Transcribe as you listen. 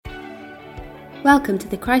Welcome to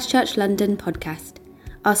the Christchurch London podcast.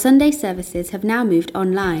 Our Sunday services have now moved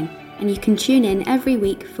online, and you can tune in every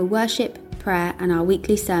week for worship, prayer, and our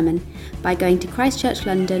weekly sermon by going to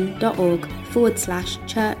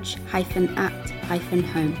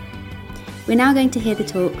christchurchlondon.org/church-at-home. We're now going to hear the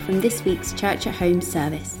talk from this week's Church at Home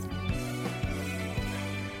service.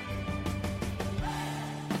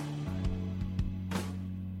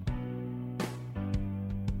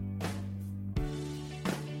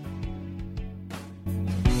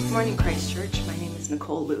 Good morning, Christchurch. My name is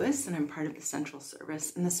Nicole Lewis, and I'm part of the Central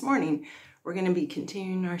Service. And this morning, we're going to be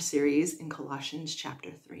continuing our series in Colossians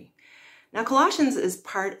chapter 3. Now, Colossians is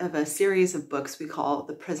part of a series of books we call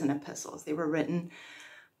the prison epistles. They were written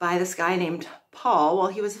by this guy named Paul while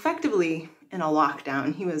he was effectively in a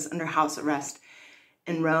lockdown. He was under house arrest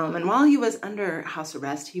in Rome. And while he was under house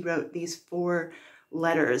arrest, he wrote these 4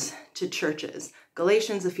 letters to churches: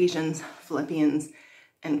 Galatians, Ephesians, Philippians,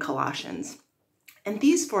 and Colossians. And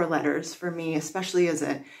these 4 letters, for me, especially as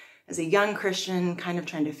a young Christian, kind of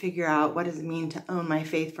trying to figure out what does it mean to own my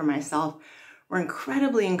faith for myself, were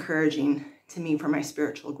incredibly encouraging to me for my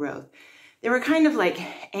spiritual growth. They were kind of like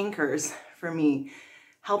anchors for me,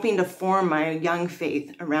 helping to form my young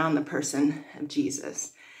faith around the person of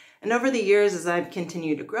Jesus. And over the years, as I've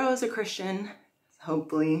continued to grow as a Christian,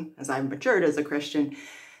 hopefully as I've matured as a Christian,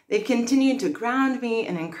 they've continued to ground me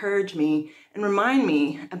and encourage me and remind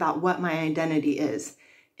me about what my identity is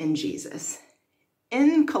in Jesus.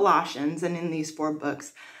 In Colossians and in these 4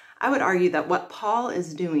 books, I would argue that what Paul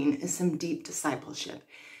is doing is some deep discipleship.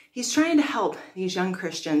 He's trying to help these young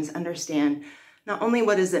Christians understand not only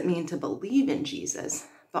what does it mean to believe in Jesus,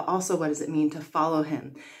 but also what does it mean to follow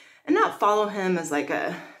him. And not follow him as like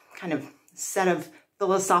a kind of set of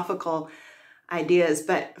philosophical ideas,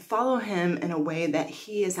 but follow him in a way that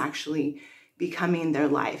he is actually becoming their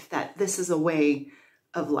life, that this is a way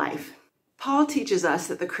of life. Paul teaches us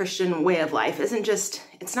that the Christian way of life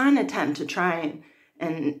it's not an attempt to try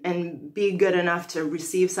and be good enough to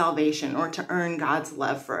receive salvation or to earn God's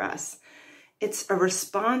love for us. It's a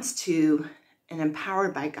response to and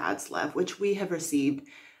empowered by God's love, which we have received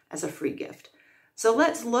as a free gift. So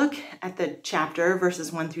let's look at the chapter,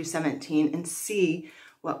 verses 1 through 17, and see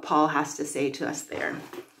what Paul has to say to us there.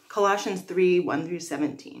 Colossians 3, 1 through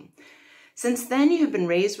 17. Since then you have been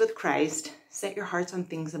raised with Christ, set your hearts on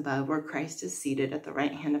things above, where Christ is seated at the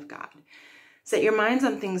right hand of God. Set your minds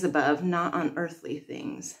on things above, not on earthly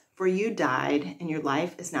things. For you died, and your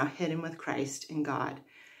life is now hidden with Christ in God.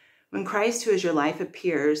 When Christ, who is your life,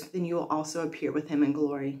 appears, then you will also appear with him in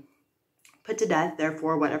glory. Put to death,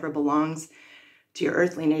 therefore, whatever belongs to your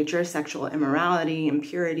earthly nature: sexual immorality,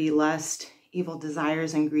 impurity, lust, evil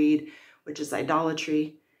desires, and greed, which is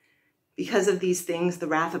idolatry. Because of these things, the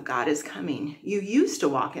wrath of God is coming. You used to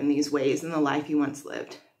walk in these ways in the life you once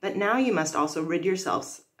lived, but now you must also rid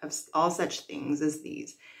yourselves of all such things as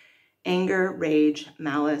these: anger, rage,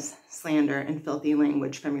 malice, slander, and filthy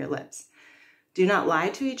language from your lips. Do not lie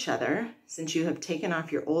to each other, since you have taken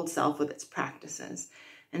off your old self with its practices,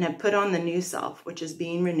 and have put on the new self, which is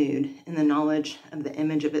being renewed in the knowledge of the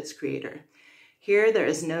image of its creator. Here there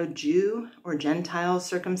is no Jew or Gentile,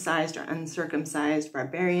 circumcised or uncircumcised,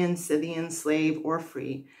 barbarian, Scythian, slave, or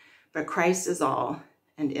free, but Christ is all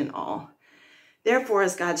and in all. Therefore,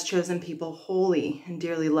 as God's chosen people, holy and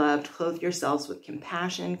dearly loved, clothe yourselves with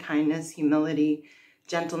compassion, kindness, humility,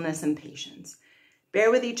 gentleness, and patience. Bear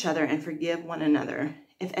with each other and forgive one another.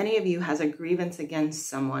 If any of you has a grievance against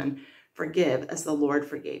someone, forgive as the Lord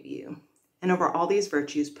forgave you. And over all these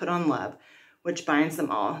virtues, put on love, which binds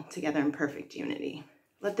them all together in perfect unity.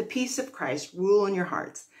 Let the peace of Christ rule in your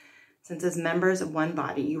hearts, since as members of one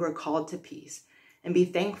body you are called to peace, and be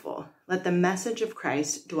thankful. Let the message of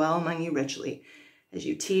Christ dwell among you richly, as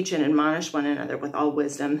you teach and admonish one another with all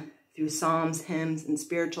wisdom, through psalms, hymns, and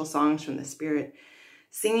spiritual songs from the Spirit,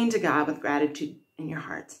 singing to God with gratitude in your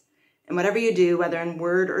hearts. And whatever you do, whether in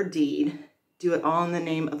word or deed, do it all in the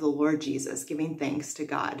name of the Lord Jesus, giving thanks to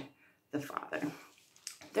God the Father.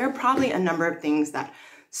 There are probably a number of things that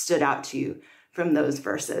stood out to you from those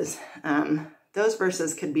verses. Those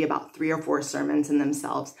verses could be about 3 or 4 sermons in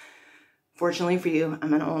themselves. Fortunately for you, I'm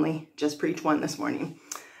going to only just preach one this morning.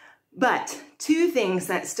 But 2 things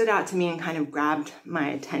that stood out to me and kind of grabbed my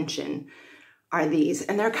attention are these,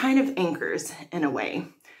 and they're kind of anchors in a way.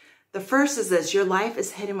 The first is this: your life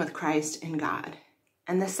is hidden with Christ in God.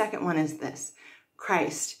 And the second one is this: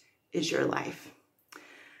 Christ is your life.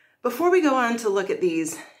 Before we go on to look at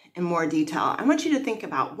these in more detail, I want you to think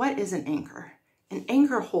about, what is an anchor? An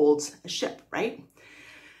anchor holds a ship, right?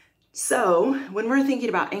 So when we're thinking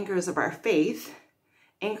about anchors of our faith,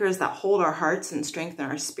 anchors that hold our hearts and strengthen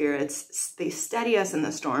our spirits, they steady us in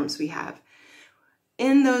the storms we have.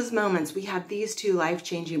 in those moments, we have these two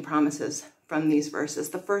life-changing promises from these verses.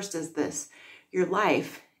 The first is this: your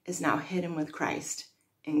life is now hidden with Christ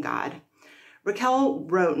in God. Raquel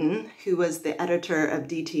Roten, who was the editor of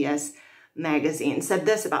DTS magazine, said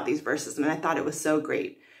this about these verses, and I thought it was so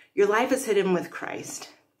great. Your life is hidden with Christ.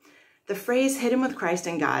 The phrase hidden with Christ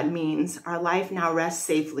in God means our life now rests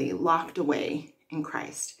safely, locked away in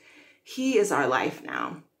Christ. He is our life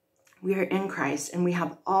now. We are in Christ, and we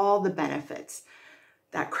have all the benefits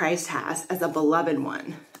that Christ has as a beloved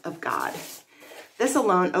one of God. This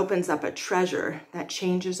alone opens up a treasure that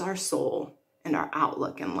changes our soul and our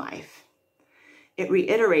outlook in life. It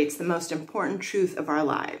reiterates the most important truth of our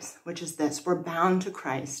lives, which is this: we're bound to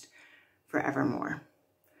Christ forevermore.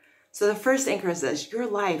 So the first anchor is this: your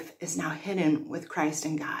life is now hidden with Christ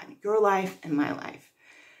in God, your life and my life.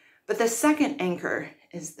 But the second anchor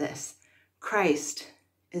is this: Christ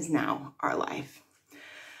is now our life.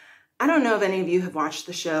 I don't know if any of you have watched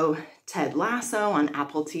the show Ted Lasso on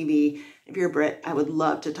Apple TV. If you're a Brit, I would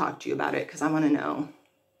love to talk to you about it because I want to know.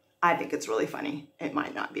 I think it's really funny. It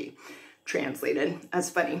might not be translated as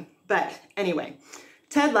funny. But anyway,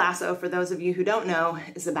 Ted Lasso, for those of you who don't know,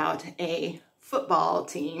 is about a football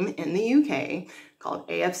team in the UK called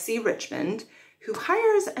AFC Richmond, who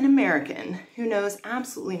hires an American who knows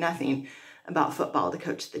absolutely nothing about football to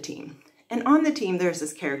coach the team. And on the team, there's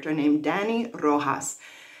this character named Dani Rojas.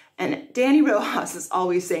 And Dani Rojas is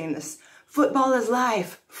always saying this: football is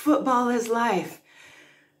life, football is life.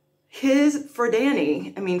 For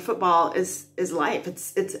Dani, football is life.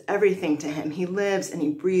 It's everything to him. He lives and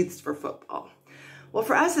he breathes for football. Well,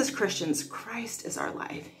 for us as Christians, Christ is our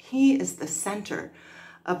life. He is the center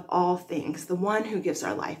of all things, the one who gives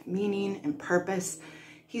our life meaning and purpose.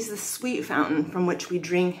 He's the sweet fountain from which we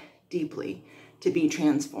drink deeply to be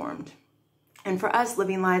transformed. And for us,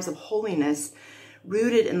 living lives of holiness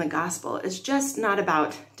rooted in the gospel is just not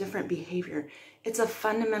about different behavior. It's a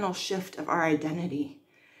fundamental shift of our identity.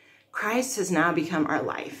 Christ has now become our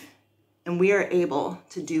life, and we are able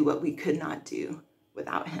to do what we could not do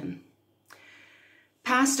without him.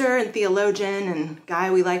 Pastor and theologian and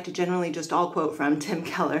guy we like to generally just all quote from, Tim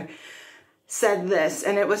Keller, said this,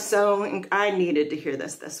 and I needed to hear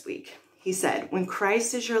this week. He said, when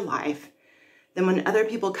Christ is your life, then when other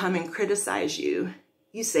people come and criticize you,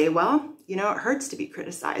 you say, well, it hurts to be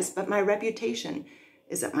criticized, but my reputation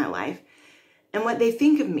isn't my life. And what they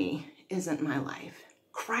think of me isn't my life.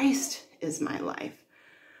 Christ is my life.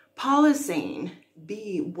 Paul is saying,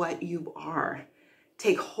 be what you are.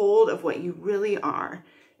 Take hold of what you really are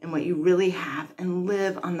and what you really have and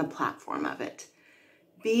live on the platform of it.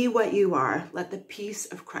 Be what you are. Let the peace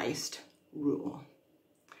of Christ rule.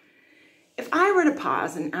 If I were to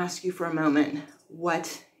pause and ask you for a moment,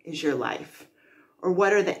 what is your life? Or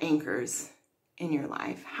what are the anchors in your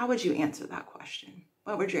life? How would you answer that question?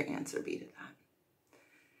 What would your answer be to that?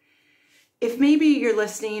 If maybe you're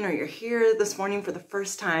listening or you're here this morning for the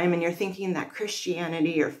first time and you're thinking that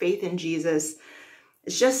Christianity or faith in Jesus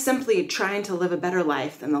is just simply trying to live a better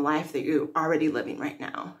life than the life that you're already living right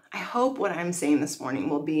now, I hope what I'm saying this morning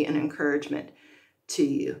will be an encouragement to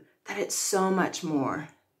you, that it's so much more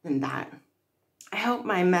than that. I hope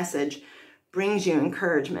my message brings you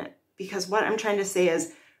encouragement, because what I'm trying to say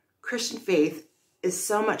is Christian faith is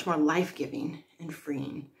so much more life-giving and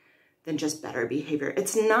freeing than just better behavior.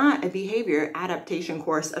 It's not a behavior adaptation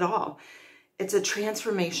course at all. It's a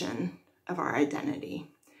transformation of our identity,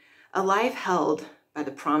 a life held by the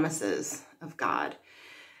promises of God.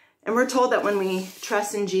 And we're told that when we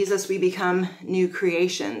trust in Jesus, we become new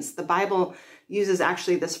creations. The Bible uses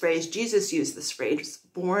actually this phrase, Jesus used this phrase,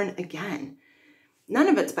 born again. None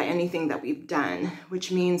of it's by anything that we've done,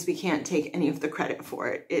 which means we can't take any of the credit for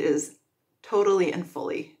it. It is totally and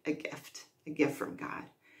fully a gift from God.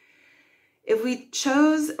 If we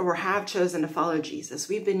chose or have chosen to follow Jesus,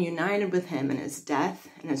 we've been united with him in his death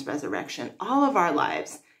and his resurrection. All of our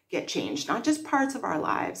lives get changed, not just parts of our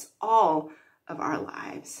lives, all of our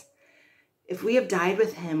lives. If we have died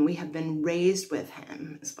with him, we have been raised with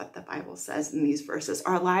him, is what the Bible says in these verses.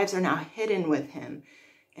 Our lives are now hidden with him,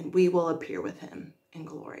 and we will appear with him in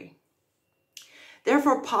glory.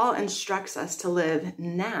 Therefore, Paul instructs us to live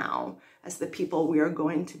now as the people we are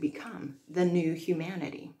going to become, the new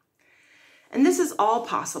humanity. And this is all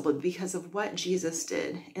possible because of what Jesus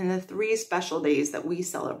did in the 3 special days that we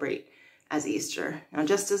celebrate as Easter. Now,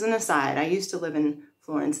 just as an aside, I used to live in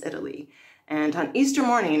Florence, Italy. And on Easter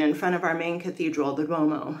morning, in front of our main cathedral, the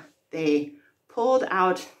Duomo, they pulled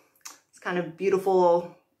out this kind of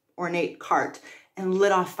beautiful, ornate cart and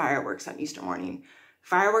lit off fireworks on Easter morning.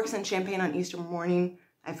 Fireworks and champagne on Easter morning,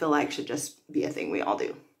 I feel like should just be a thing we all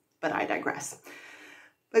do. But I digress.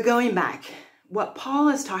 But going back, what Paul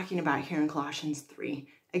is talking about here in Colossians 3,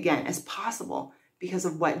 again, is possible because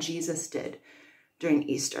of what Jesus did during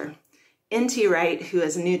Easter. N.T. Wright, who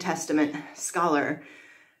is a New Testament scholar,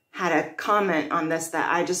 had a comment on this that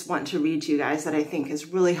I just want to read to you guys that I think is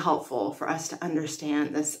really helpful for us to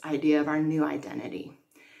understand this idea of our new identity.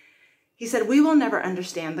 He said, "We will never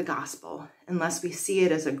understand the gospel unless we see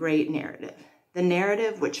it as a great narrative, the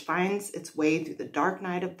narrative which finds its way through the dark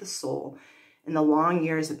night of the soul in the long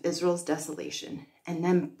years of Israel's desolation, and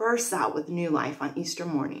then bursts out with new life on Easter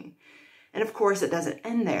morning. And of course, it doesn't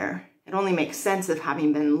end there. It only makes sense of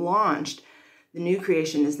having been launched. The new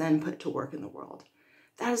creation is then put to work in the world.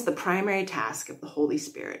 That is the primary task of the Holy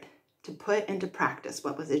Spirit, to put into practice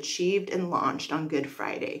what was achieved and launched on Good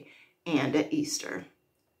Friday and at Easter.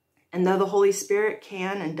 And though the Holy Spirit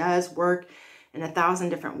can and does work in 1,000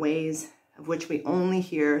 different ways, of which we only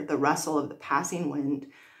hear the rustle of the passing wind,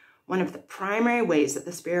 one of the primary ways that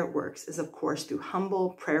the Spirit works is, of course, through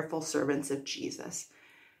humble, prayerful servants of Jesus,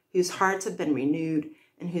 whose hearts have been renewed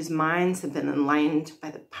and whose minds have been enlightened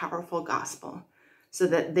by the powerful gospel, so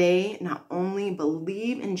that they not only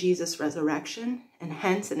believe in Jesus' resurrection and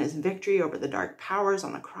hence in his victory over the dark powers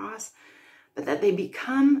on the cross, but that they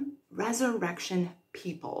become resurrection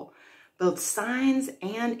people, both signs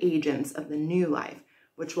and agents of the new life,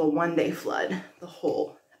 which will one day flood the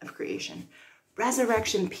whole of creation.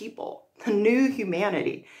 Resurrection people, the new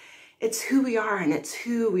humanity. It's who we are and it's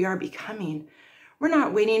who we are becoming. We're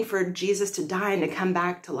not waiting for Jesus to die and to come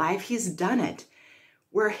back to life. He's done it.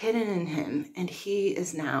 We're hidden in him and he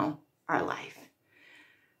is now our life.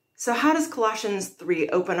 So how does Colossians 3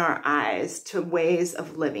 open our eyes to ways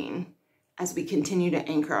of living as we continue to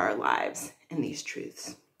anchor our lives in these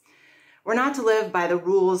truths? We're not to live by the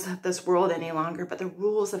rules of this world any longer, but the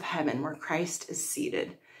rules of heaven where Christ is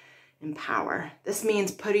seated in power. This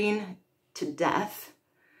means putting to death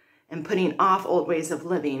and putting off old ways of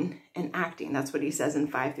living and acting. That's what he says in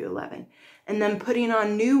 5 through 11. And then putting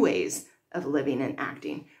on new ways of living and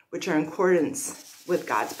acting, which are in accordance with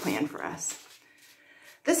God's plan for us.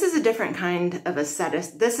 This is a different kind of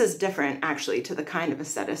asceticism. This is different, actually, to the kind of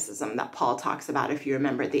asceticism that Paul talks about, if you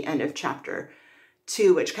remember, at the end of chapter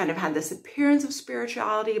 2, which kind of had this appearance of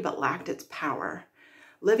spirituality but lacked its power.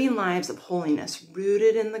 Living lives of holiness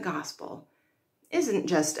rooted in the gospel isn't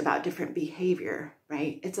just about different behavior,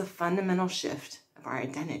 right? It's a fundamental shift of our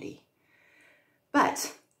identity.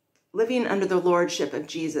 But living under the lordship of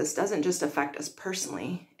Jesus doesn't just affect us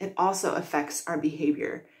personally, it also affects our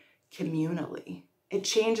behavior communally. It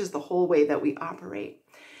changes the whole way that we operate.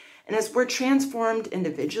 And as we're transformed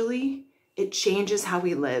individually, it changes how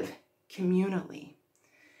we live communally.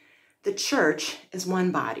 The church is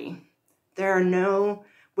one body. There are no,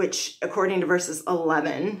 which according to verses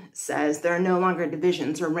 11 says, there are no longer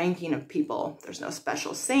divisions or ranking of people. There's no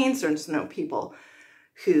special saints, there's no people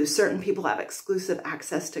who certain people have exclusive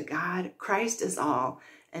access to God. Christ is all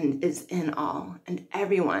and is in all, and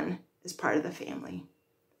everyone is part of the family.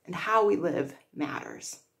 And how we live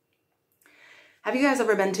matters. Have you guys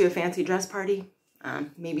ever been to a fancy dress party?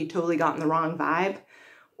 Maybe totally gotten the wrong vibe,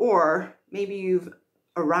 or maybe you've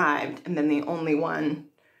arrived and been the only one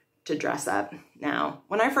to dress up. Now,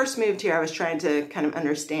 when I first moved here, I was trying to kind of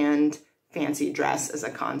understand fancy dress as a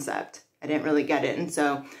concept. I didn't really get it. And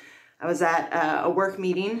so I was at a work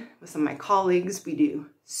meeting with some of my colleagues. We do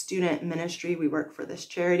student ministry. We work for this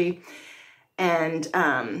charity. And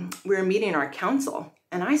we were meeting our council.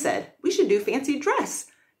 And I said, we should do fancy dress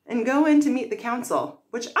and go in to meet the council,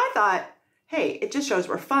 which I thought, hey, it just shows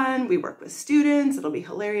we're fun. We work with students. It'll be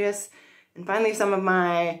hilarious. And finally, some of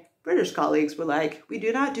my British colleagues were like, we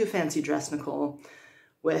do not do fancy dress, Nicole,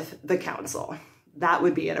 with the council. That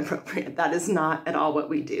would be inappropriate. That is not at all what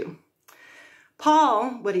we do. Paul,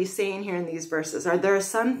 what he's saying here in these verses are there are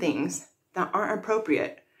some things that aren't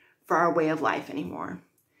appropriate for our way of life anymore.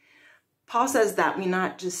 Paul says that we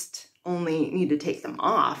not just only need to take them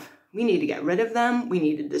off, we need to get rid of them, we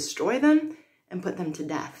need to destroy them and put them to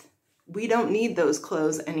death. We don't need those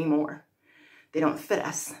clothes anymore. They don't fit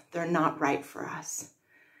us. They're not right for us.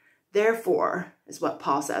 Therefore, is what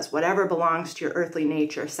Paul says, whatever belongs to your earthly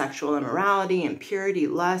nature, sexual immorality, impurity,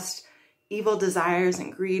 lust, evil desires,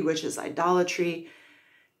 and greed, which is idolatry,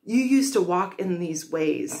 you used to walk in these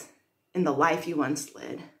ways in the life you once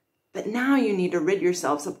led. But now you need to rid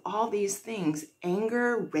yourselves of all these things: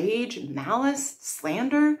 anger, rage, malice,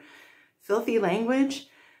 slander, filthy language.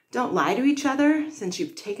 Don't lie to each other, since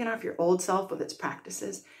you've taken off your old self with its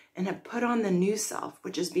practices and have put on the new self,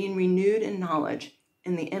 which is being renewed in knowledge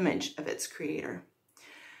in the image of its creator.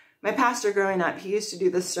 My pastor growing up, he used to do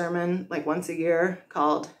this sermon like once a year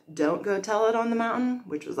called Don't Go Tell It on the Mountain,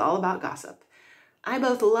 which was all about gossip. I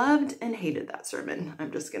both loved and hated that sermon.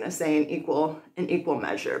 I'm just going to say in equal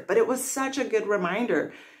measure. But it was such a good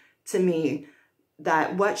reminder to me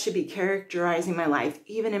that what should be characterizing my life,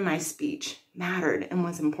 even in my speech, mattered and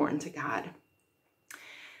was important to God.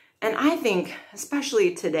 And I think,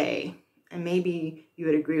 especially today, and maybe you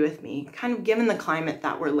would agree with me, kind of given the climate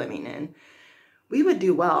that we're living in, we would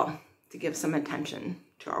do well to give some attention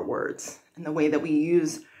to our words and the way that we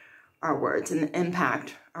use our words and the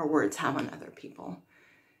impact our words have on other people.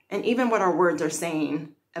 And even what our words are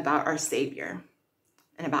saying about our Savior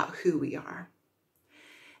and about who we are.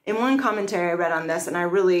 In one commentary I read on this, and I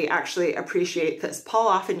really actually appreciate this, Paul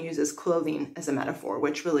often uses clothing as a metaphor,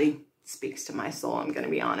 which really speaks to my soul, I'm going to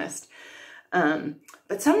be honest.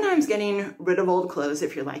 But sometimes getting rid of old clothes,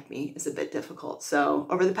 if you're like me, is a bit difficult. So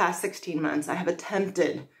over the past 16 months, I have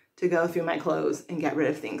attempted to go through my clothes and get rid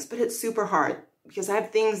of things, but it's super hard because I have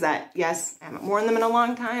things that, yes, I haven't worn them in a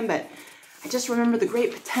long time, but I just remember the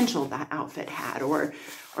great potential that outfit had, or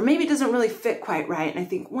maybe it doesn't really fit quite right, and I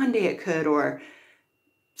think one day it could, or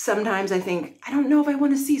sometimes I think, I don't know if I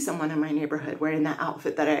want to see someone in my neighborhood wearing that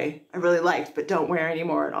outfit that I really liked but don't wear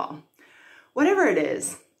anymore at all. Whatever it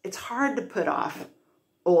is, it's hard to put off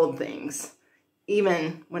old things,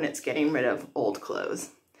 even when it's getting rid of old clothes.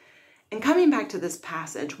 And coming back to this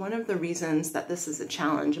passage, one of the reasons that this is a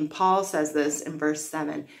challenge, and Paul says this in verse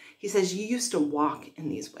 7, he says, you used to walk in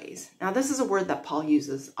these ways. Now, this is a word that Paul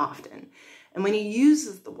uses often. And when he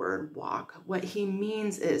uses the word walk, what he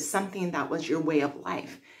means is something that was your way of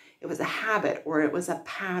life. It was a habit or it was a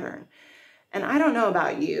pattern. And I don't know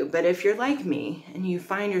about you, but if you're like me and you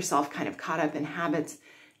find yourself kind of caught up in habits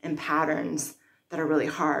and patterns that are really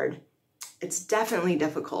hard, it's definitely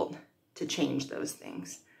difficult to change those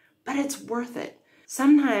things. But it's worth it.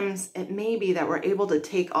 Sometimes it may be that we're able to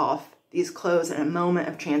take off these clothes in a moment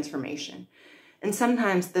of transformation. And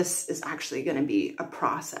sometimes this is actually going to be a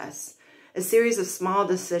process, a series of small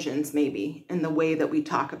decisions maybe in the way that we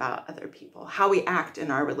talk about other people, how we act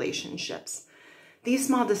in our relationships. These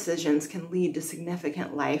small decisions can lead to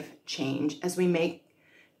significant life change as we make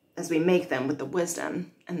them with the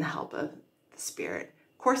wisdom and the help of the Spirit.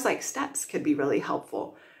 Course-like steps could be really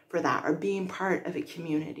helpful for that, or being part of a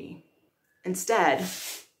community. Instead,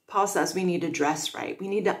 Paul says we need to dress right. We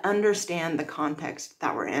need to understand the context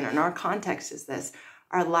that we're in. And our context is this: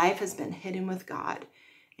 our life has been hidden with God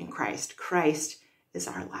in Christ. Christ is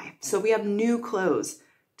our life. So we have new clothes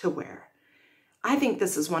to wear. I think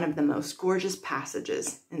this is one of the most gorgeous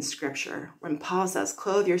passages in Scripture when Paul says,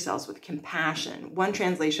 clothe yourselves with compassion. One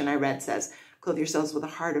translation I read says, clothe yourselves with a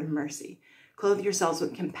heart of mercy. Clothe yourselves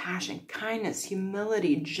with compassion, kindness,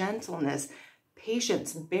 humility, gentleness,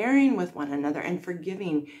 patience, bearing with one another, and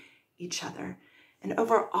forgiving each other. And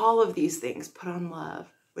over all of these things, put on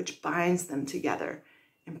love, which binds them together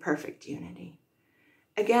in perfect unity.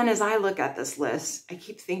 Again, as I look at this list, I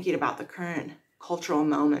keep thinking about the current cultural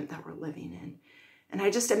moment that we're living in. And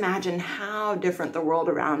I just imagine how different the world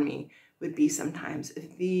around me would be sometimes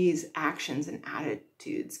if these actions and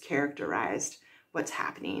attitudes characterized what's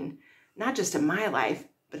happening, not just in my life,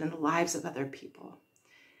 but in the lives of other people.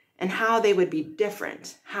 And how they would be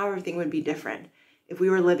different, how everything would be different if we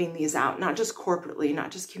were living these out, not just corporately,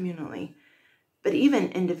 not just communally, but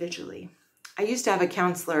even individually. I used to have a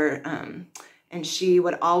counselor, and she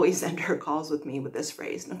would always end her calls with me with this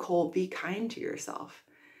phrase, Nicole, be kind to yourself.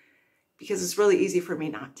 Because it's really easy for me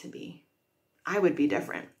not to be. I would be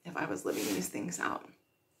different if I was living these things out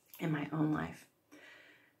in my own life.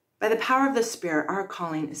 By the power of the Spirit, our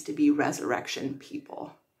calling is to be resurrection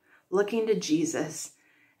people, looking to Jesus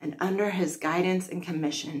and under his guidance and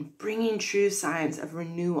commission, bringing true signs of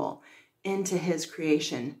renewal into his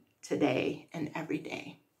creation today and every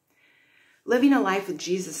day. Living a life with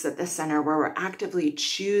Jesus at the center where we're actively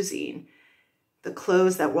choosing the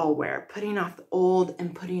clothes that we'll wear, putting off the old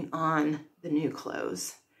and putting on the new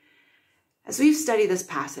clothes. As we've studied this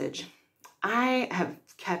passage, I have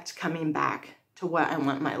kept coming back to what I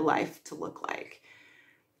want my life to look like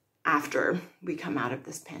after we come out of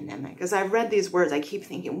this pandemic. As I've read these words, I keep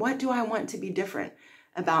thinking, what do I want to be different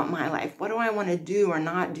about my life? What do I want to do or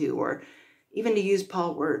not do? Or even to use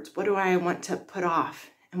Paul's words, what do I want to put off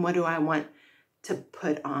and what do I want to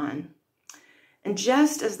put on? And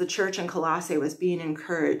just as the church in Colossae was being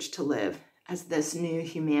encouraged to live as this new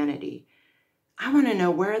humanity, I want to know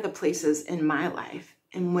where are the places in my life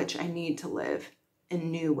in which I need to live in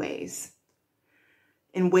new ways,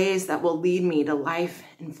 in ways that will lead me to life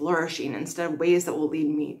and flourishing instead of ways that will lead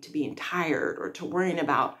me to being tired or to worrying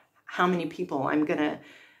about how many people I'm going to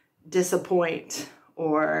disappoint,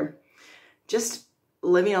 or just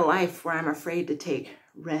living a life where I'm afraid to take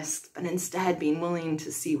risks, but instead being willing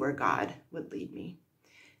to see where God would lead me.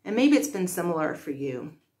 And maybe it's been similar for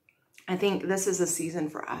you. I think this is a season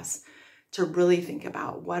for us to really think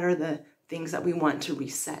about what are the things that we want to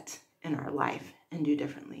reset in our life and do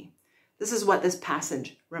differently. This is what this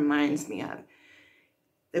passage reminds me of.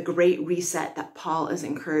 The great reset that Paul is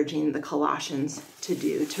encouraging the Colossians to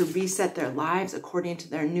do, to reset their lives according to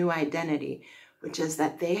their new identity, which is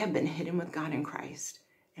that they have been hidden with God in Christ,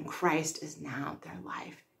 and Christ is now their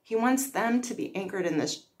life. He wants them to be anchored in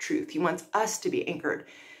this truth. He wants us to be anchored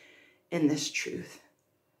in this truth,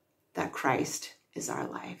 that Christ is our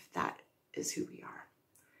life. That is who we are.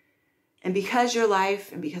 And because your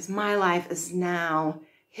life and because my life is now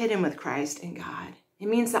hidden with Christ in God, it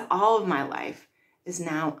means that all of my life is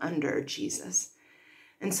now under Jesus.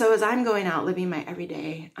 And so as I'm going out living my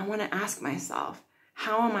everyday, I want to ask myself,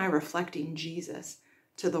 how am I reflecting Jesus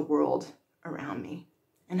to the world around me?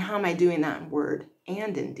 And how am I doing that in word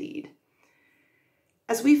and in deed?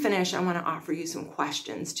 As we finish, I want to offer you some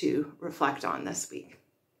questions to reflect on this week.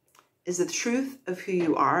 Is the truth of who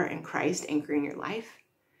you are in Christ anchoring your life?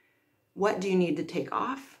 What do you need to take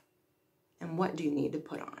off? And what do you need to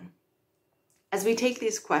put on? As we take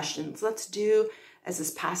these questions, let's do as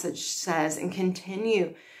this passage says and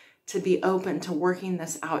continue to be open to working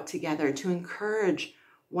this out together, to encourage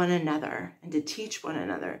one another and to teach one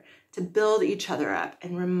another, to build each other up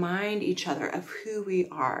and remind each other of who we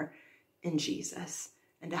are in Jesus,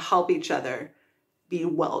 and to help each other be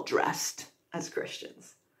well-dressed as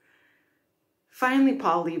Christians. Finally,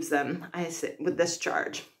 Paul leaves them with this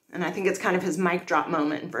charge, and I think it's kind of his mic drop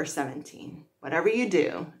moment in verse 17. Whatever you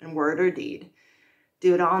do in word or deed,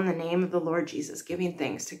 do it all in the name of the Lord Jesus, giving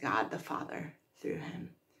thanks to God the Father through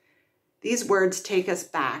him. These words take us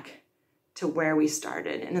back to where we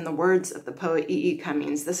started. And in the words of the poet E.E.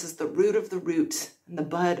 Cummings, this is the root of the root and the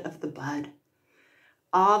bud of the bud.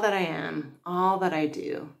 All that I am, all that I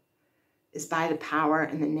do is by the power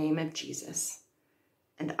in the name of Jesus.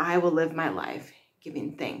 And I will live my life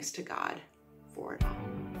giving thanks to God for it all.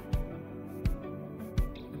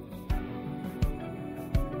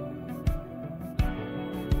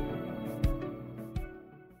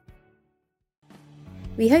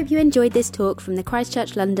 We hope you enjoyed this talk from the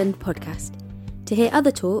Christchurch London podcast. To hear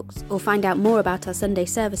other talks or find out more about our Sunday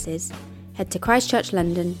services, head to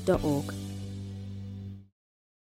christchurchlondon.org.